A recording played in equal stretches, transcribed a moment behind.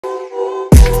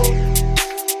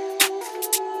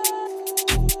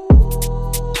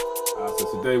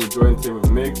Today we're joined here with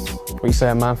Migz. What you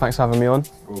saying, man? Thanks for having me on.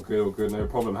 All good, no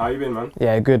problem. How you been, man?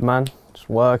 Yeah, good, man. Just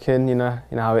working, you know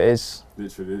how it is.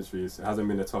 Literally. It hasn't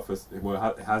been the toughest.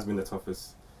 Well, it has been the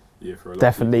toughest year for a lot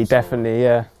Definitely, of people. definitely,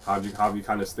 yeah. How have you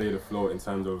kind of stayed afloat in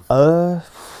terms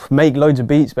of? Make loads of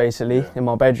beats basically in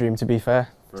my bedroom. To be fair,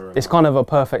 it's kind of a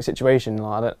perfect situation.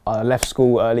 Like I left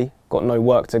school early, got no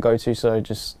work to go to, so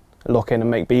just lock in and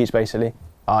make beats basically.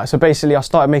 So basically, I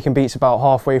started making beats about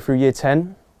halfway through year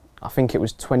 10. I think it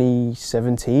was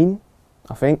 2017.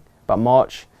 I think about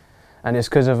March, and it's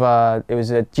because of it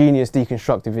was a Genius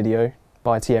Deconstructed video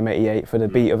by TM88 for the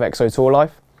beat of EXO Tour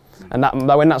Life, and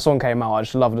that when that song came out, I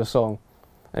just loved the song,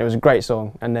 and it was a great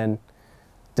song. And then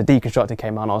the Deconstructed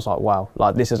came out, and I was like, wow,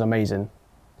 like this is amazing.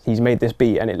 He's made this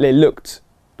beat, and it looked,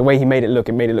 the way he made it look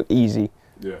easy.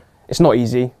 Yeah. It's not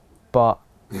easy, but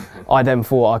I then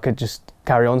thought I could just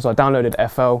carry on, so I downloaded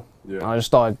FL. Yeah. And I just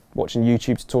started watching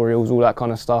YouTube tutorials, all that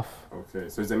kind of stuff. Okay,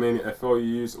 so is it mainly FL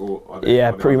you use, or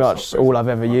yeah, pretty much all I've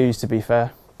ever used, to be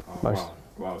fair. Oh,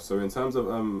 wow. So in terms of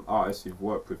artists you've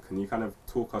worked with, can you kind of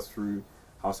talk us through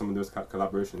how some of those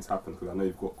collaborations happened? Because I know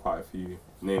you've got quite a few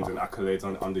names and accolades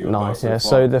under your belt. Nice, yeah.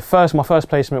 So my first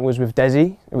placement was with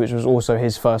Desi, which was also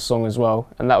his first song as well,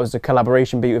 and that was the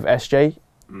collaboration beat with SJ,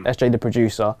 SJ the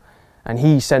producer, and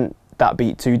he sent that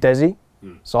beat to Desi.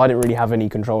 So I didn't really have any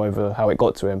control over how it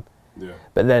got to him. Yeah.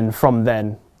 But then from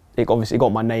then, it obviously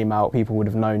got my name out. People would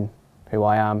have known who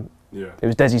I am. Yeah. It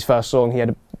was Desi's first song. He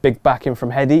had a big backing from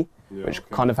Hedy, which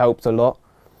kind of helped a lot.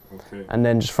 Okay. And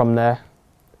then just from there,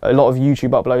 a lot of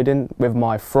YouTube uploading with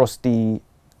my Frosty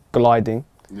gliding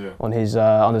on his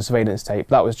under surveillance tape.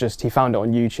 That was just, he found it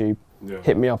on YouTube,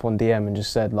 hit me up on DM and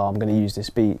just said, like, I'm going to use this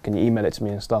beat. Can you email it to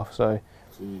me and stuff? So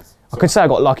I could say I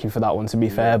got lucky for that one, to be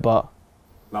fair, but.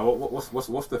 Like,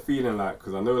 what's the feeling like?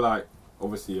 Because I know, like,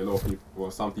 obviously a lot of people,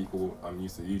 well, some people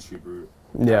used to YouTube route,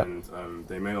 and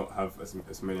they may not have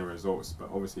as many results, but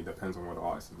obviously it depends on what the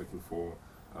artist is looking for,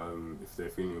 if they're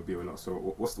feeling your beat or not. So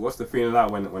what's the feeling like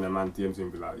when a man DMs you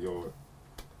and be like, yo,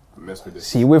 I mess with this?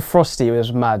 See, with Frosty it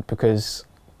was mad, because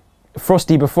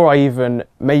Frosty, before I even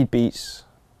made beats,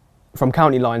 from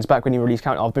County Lines, back when he released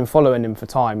County, I've been following him for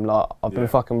time, like I've been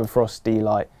fucking with Frosty,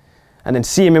 like. And then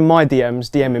see him in my DMs,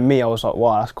 DMing me, I was like,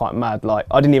 wow, that's quite mad. Like,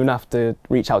 I didn't even have to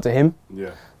reach out to him. Yeah.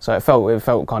 So it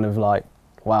felt kind of like,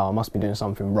 wow, I must be doing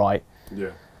something right. Yeah.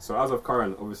 So as of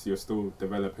current, obviously you're still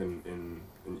developing in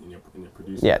your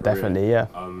producing career. Definitely, yeah.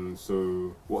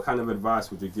 So what kind of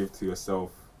advice would you give to yourself,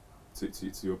 to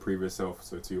your previous self,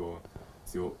 so to your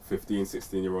 15,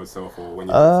 16-year-old self, or when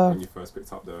you first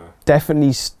picked up the...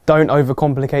 Definitely don't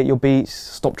overcomplicate your beats.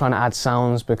 Stop trying to add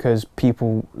sounds because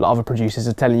people, like other producers,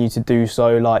 are telling you to do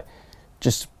so. Like,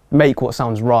 just make what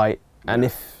sounds right. And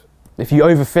if you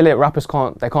overfill it, rappers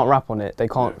can't rap on it. They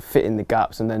can't fit in the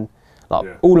gaps. And then,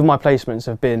 like, all of my placements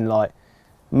have been like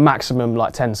maximum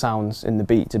like 10 sounds in the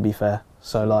beat, to be fair.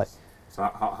 So like... So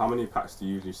how many packs do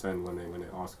you usually send when they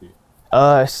ask you?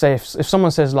 Say if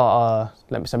someone says like,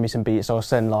 let me send me some beats, I'll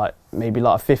send like maybe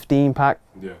like a 15 pack,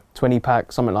 20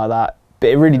 pack, something like that. But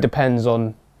it really depends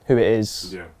on who it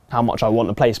is, how much I want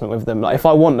the placement with them. Like if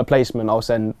I want the placement, I'll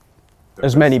send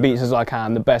as many beats as I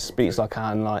can, the best beats I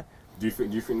can. Like. Do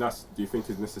you think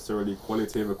it's necessarily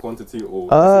quality over quantity, or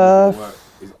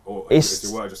is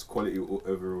your work just quality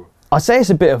overall? I'd say it's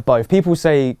a bit of both. People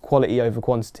say quality over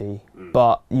quantity,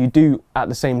 but you do at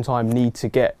the same time need to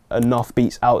get enough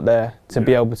beats out there to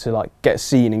be able to like get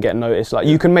seen and get noticed. Like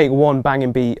you can make one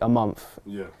banging beat a month.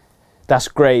 Yeah. That's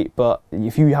great, but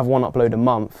if you have one upload a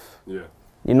month, you're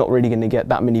not really going to get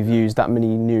that many views, that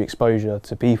many new exposure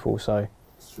to people. So.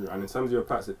 It's true. And in terms of your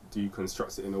packs, do you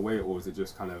construct it in a way, or is it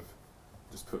just kind of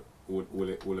just put all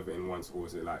of it in once, or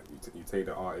is it like you take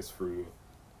the artist through?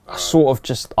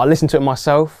 I listen to it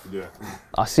myself. Yeah.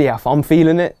 I see if I'm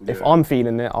feeling it. Yeah. If I'm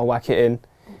feeling it, I'll whack it in.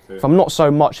 Okay. If I'm not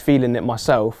so much feeling it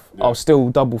myself, I'll still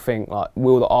double think, like,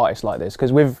 will the artist like this?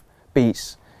 Because with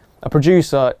beats,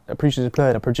 producers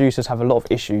have a lot of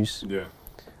issues. Yeah.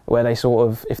 Where they sort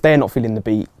of, if they're not feeling the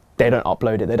beat, they don't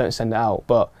upload it, they don't send it out.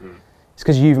 But it's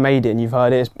because you've made it and you've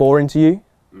heard it, it's boring to you.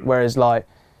 Whereas like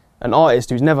an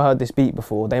artist who's never heard this beat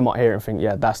before, they might hear it and think,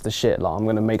 yeah, that's the shit. Like I'm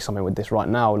gonna make something with this right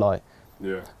now. Like.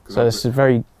 Yeah. So it's a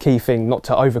very key thing not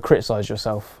to over-criticise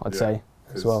yourself, I'd say,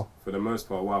 as well. For the most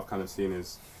part, what I've kind of seen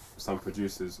is some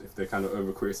producers, if they kind of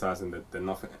over-criticising, then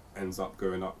nothing ends up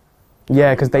going up.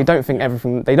 Yeah, because they don't think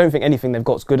anything they've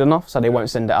got's good enough, so they won't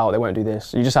send it out, they won't do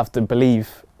this. You just have to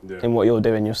believe in what you're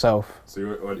doing yourself. So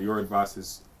your advice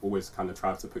is always kind of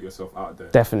try to put yourself out there.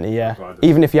 Definitely, yeah.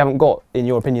 Even if you haven't got, in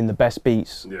your opinion, the best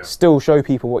beats, still show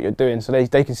people what you're doing so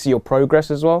they can see your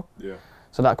progress as well. Yeah.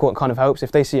 So that kind of helps.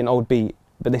 If they see an old beat,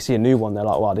 but they see a new one, they're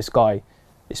like, wow, this guy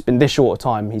it's been this short a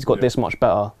time, he's got this much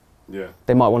better. Yeah.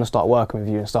 They might want to start working with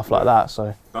you and stuff like that.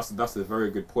 So that's a very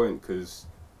good point, because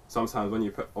sometimes when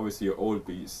you put, obviously your old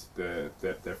beats, they're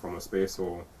from a space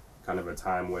or kind of a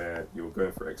time where you were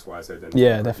going for X, Y, Z, and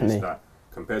yeah, definitely. That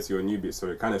compared to your new beats, so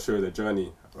it kind of shows the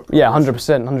journey. Yeah,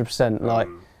 100%. Like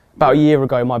about a year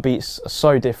ago, my beats are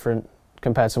so different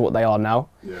compared to what they are now.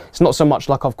 Yeah. It's not so much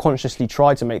like I've consciously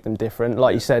tried to make them different.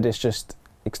 Like you said, it's just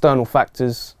external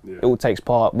factors. It all takes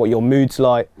part. What your mood's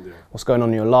like, what's going on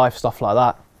in your life, stuff like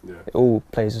that. Yeah. It all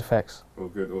plays effects. All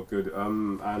good, all good.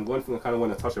 And one thing I kind of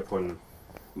want to touch upon,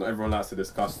 not everyone likes to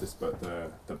discuss this, but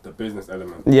the business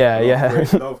element. Yeah,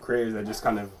 a lot of creators, they just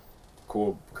kind of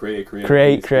call create,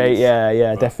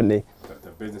 yeah, definitely. The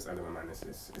business element, man,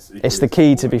 it's the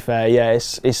key, to be fair. Yeah,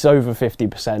 it's over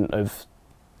 50% of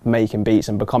making beats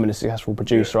and becoming a successful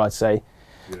producer, I'd say.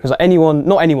 Because like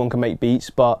not anyone can make beats,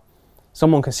 but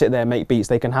someone can sit there and make beats.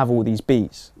 They can have all these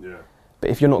beats. Yeah. But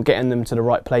if you're not getting them to the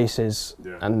right places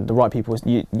and the right people,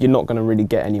 you're not going to really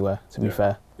get anywhere, to be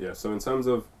fair. Yeah, so in terms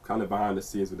of kind of behind the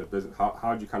scenes with the business,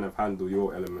 how do you kind of handle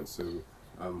your elements? So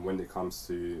when it comes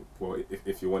to, well,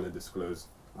 if you want to disclose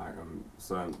like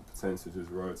certain percentages,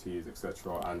 royalties,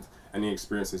 etc., and any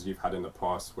experiences you've had in the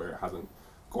past where it hasn't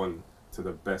gone to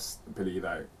the best ability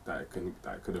that could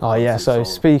have. Oh yeah, so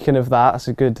speaking of that, that's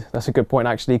a good point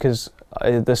actually, because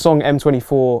the song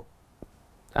M24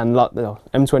 and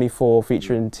M24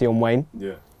 featuring Tion Wayne,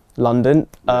 London,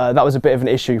 that was a bit of an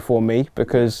issue for me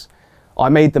because I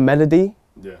made the melody,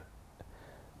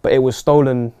 but it was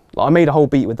stolen. I made a whole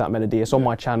beat with that melody. It's on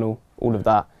my channel, all of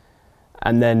that,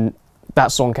 and then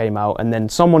that song came out, and then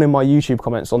someone in my YouTube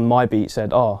comments on my beat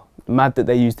said, "Oh, mad that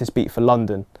they used this beat for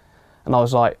London," and I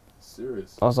was like,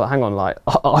 serious? I was like, hang on, like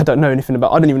I don't know anything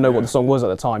about. I didn't even know what the song was at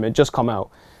the time. It just come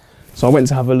out, so I went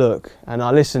to have a look and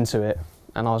I listened to it,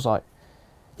 and I was like,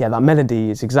 yeah, that melody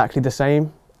is exactly the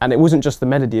same. And it wasn't just the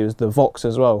melody, it was the vox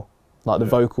as well, like the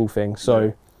vocal thing.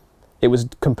 So it was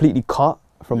completely cut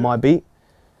from my beat.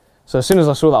 So as soon as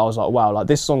I saw that, I was like, wow, like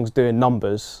this song's doing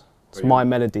numbers. It's my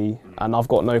melody and I've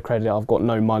got no credit, I've got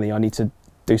no money. I need to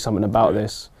do something about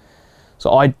this. So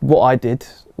what I did,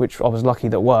 which I was lucky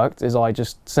that worked, is I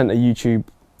just sent a YouTube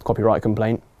copyright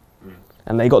complaint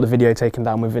and they got the video taken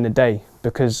down within a day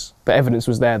because the evidence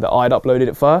was there that I'd uploaded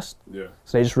it first. Yeah.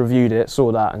 So they just reviewed it,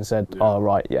 saw that and said, oh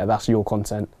right, yeah, that's your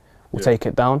content. We'll take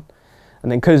it down.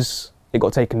 And then because it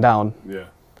got taken down,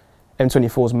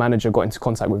 M24's manager got into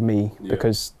contact with me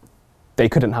because they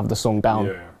couldn't have the song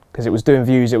down because it was doing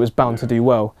views, it was bound to do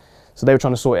well. So they were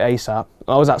trying to sort it ASAP.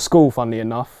 I was at school, funnily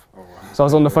enough. Oh, wow. So I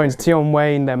was on the phone to Tion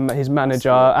Wayne, then his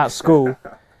manager at school.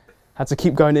 Had to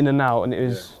keep going in and out, and it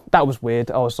was that was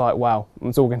weird. I was like, wow,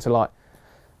 I'm talking to like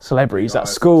celebrities at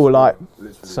school, like,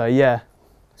 literally. So yeah.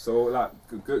 So like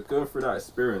going through that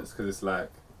experience, because it's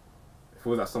like it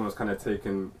feels like someone's kind of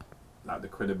taken like the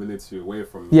credibility away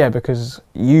from you. Yeah, because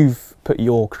you've put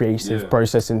your creative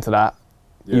process into that.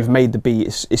 You've made the beat.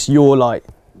 It's your like.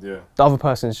 Yeah. The other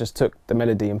person's just took the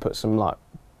melody and put some like.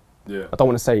 Yeah. I don't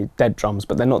want to say dead drums,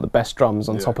 but they're not the best drums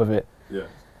on top of it. Yeah.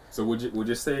 So would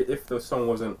you say if the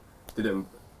song didn't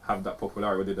have that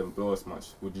popularity or didn't blow as much,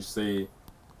 would you say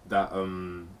that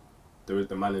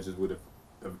the managers would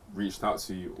have reached out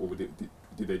to you, or did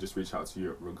they just reach out to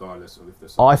you regardless of if the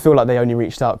song? I feel like they only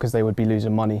reached out because they would be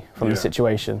losing money from the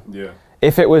situation. Yeah.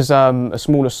 If it was a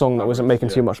smaller song that wasn't making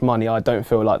too much money, I don't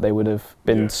feel like they would have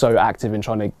been so active in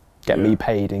trying to get me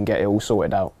paid and get it all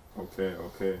sorted out. Okay,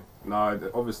 okay. No,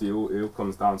 obviously it all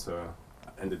comes down to,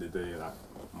 at the end of the day, like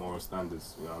moral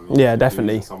standards. You know what I mean? Yeah,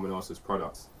 definitely. Someone else's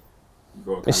products.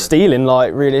 It's stealing,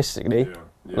 like realistically.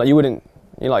 Like you wouldn't,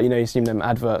 you see them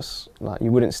adverts. Like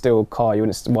you wouldn't steal a car. You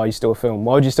wouldn't. Why you steal a film?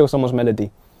 Why would you steal someone's melody?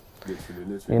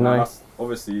 Literally. You know. That's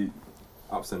obviously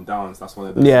ups and downs. That's one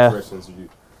of the situations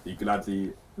you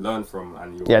gladly learn from,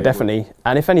 and definitely.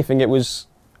 And if anything, it was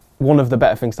one of the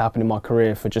better things to happen in my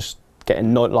career for just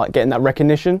getting that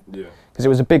recognition. Yeah. Because it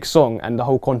was a big song, and the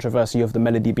whole controversy of the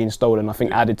melody being stolen, I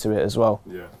think, added to it as well.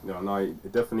 Yeah. No, you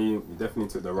definitely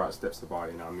took the right steps about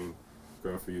it. You know what I mean?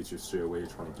 Going for YouTube straight away,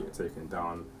 trying to get it taken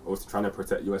down, also trying to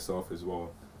protect yourself as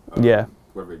well.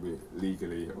 Whether it be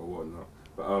legally or whatnot.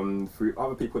 But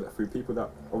through people that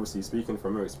obviously, speaking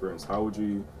from your experience, how would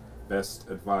you best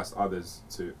advise others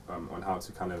to on how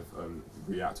to kind of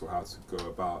react or how to go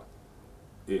about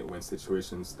it when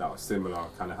situations that are similar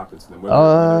kind of happen to them?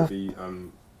 Whether it be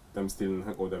them stealing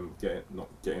or them not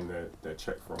getting their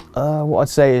check from. What I'd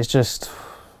say is just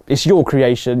it's your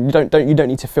creation. You don't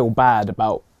need to feel bad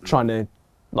about trying to.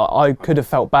 Like I could have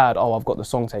felt bad. Oh, I've got the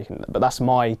song taken, but that's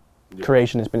my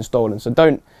creation has been stolen. So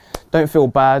don't feel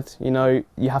bad. You know,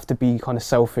 you have to be kind of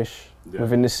selfish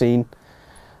within the scene,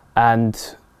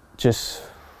 and just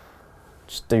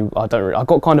do. I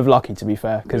got kind of lucky, to be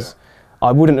fair, because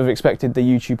I wouldn't have expected the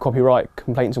YouTube copyright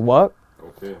complaint to work,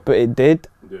 but it did.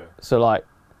 Yeah. So like,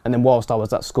 and then whilst I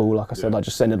was at school, like I said, I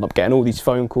just ended up getting all these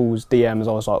phone calls, DMs.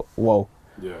 I was like, whoa.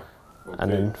 Yeah. Okay.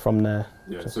 And then from there.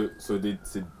 Yeah. So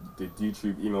did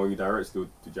YouTube email you directly, or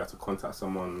did you have to contact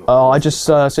someone? I just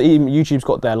so YouTube's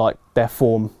got their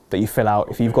form that you fill out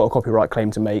if you've got a copyright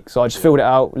claim to make. So I just filled it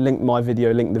out, linked my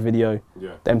video, linked the video,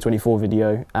 the M24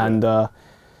 video, and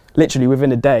literally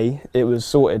within a day it was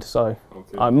sorted. So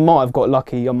I might have got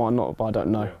lucky, I might not, but I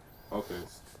don't know. Yeah. Okay.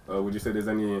 Would you say there's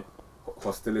any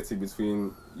hostility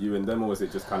between you and them, or is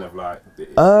it just kind of like it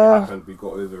happened, we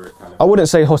got over it kind of? I wouldn't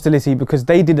say hostility, because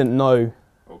they didn't know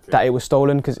that it was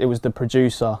stolen, because it was the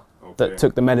producer that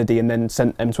took the melody and then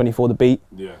sent M24 the beat.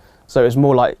 Yeah. So it was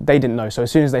more like they didn't know. So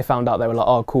as soon as they found out, they were like,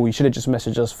 "Oh, cool! You should have just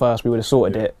messaged us first. We would have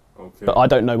sorted it." Okay. But I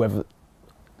don't know whether,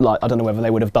 they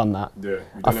would have done that. Yeah.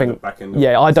 I think.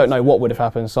 I don't know what would have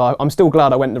happened. So I'm still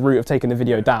glad I went the route of taking the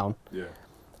video down. Yeah.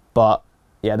 But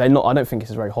yeah, I don't think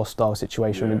it's a very hostile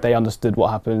situation. Yeah. They understood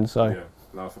what happened. So. Yeah.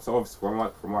 No, so obviously from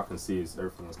what I can see, is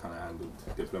everything was kind of handled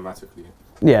diplomatically.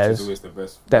 Yeah. Which is always the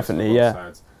best. Definitely. Yeah.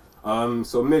 Sides.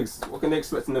 So Migz, what can they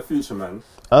expect in the future, man?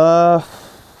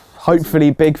 Hopefully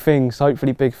big things.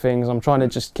 Hopefully big things. I'm trying to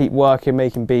just keep working,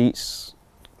 making beats,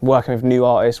 working with new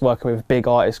artists, working with big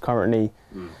artists currently,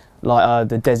 like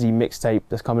the Desi mixtape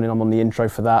that's coming in. I'm on the intro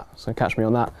for that, so catch me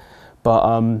on that.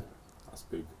 But that's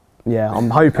big. Yeah, I'm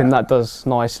hoping that does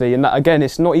nicely. And that, again,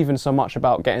 it's not even so much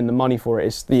about getting the money for it.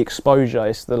 It's the exposure.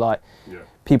 It's the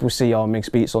people see our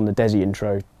Migz beats on the Desi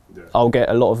intro. Yeah. I'll get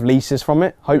a lot of leases from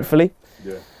it, hopefully.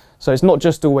 Yeah. So it's not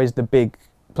just always the big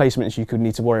placements you could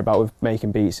need to worry about with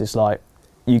making beats. It's like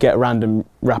you get random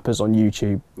rappers on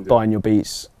YouTube buying your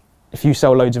beats. If you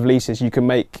sell loads of leases, you can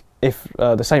make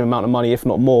the same amount of money, if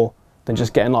not more, than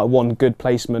just getting like one good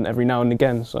placement every now and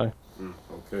again. So.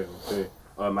 Okay.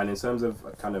 And in terms of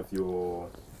kind of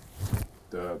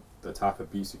the type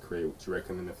of beats you create, do you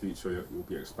reckon in the future you'll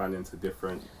be expanding to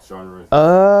different genres?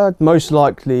 Most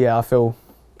likely, yeah. I feel.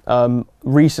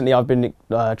 Recently I've been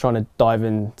trying to dive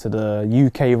into the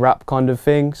UK rap kind of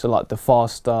thing, so like the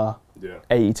faster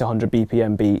 80 to 100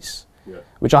 BPM beats,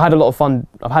 which I've had a lot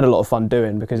of fun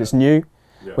doing, because it's new.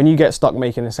 When you get stuck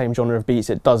making the same genre of beats,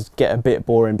 it does get a bit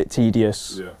boring, a bit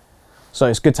tedious. So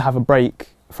it's good to have a break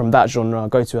from that genre,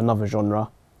 go to another genre,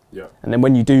 and then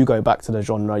when you do go back to the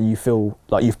genre, you feel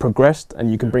like you've progressed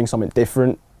and you can bring something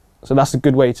different. So that's a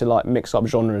good way to like mix up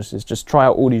genres, is just try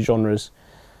out all these genres.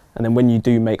 And then when you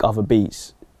do make other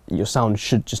beats, your sound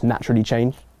should just naturally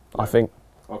change, I think.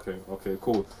 Okay,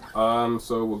 cool.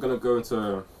 So we're going to go into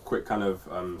a quick kind of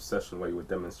session where you would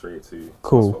demonstrate to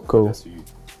cool. You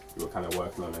were kind of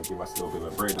working on, and give us a little bit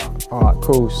of a breakdown. All right,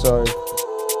 cool. So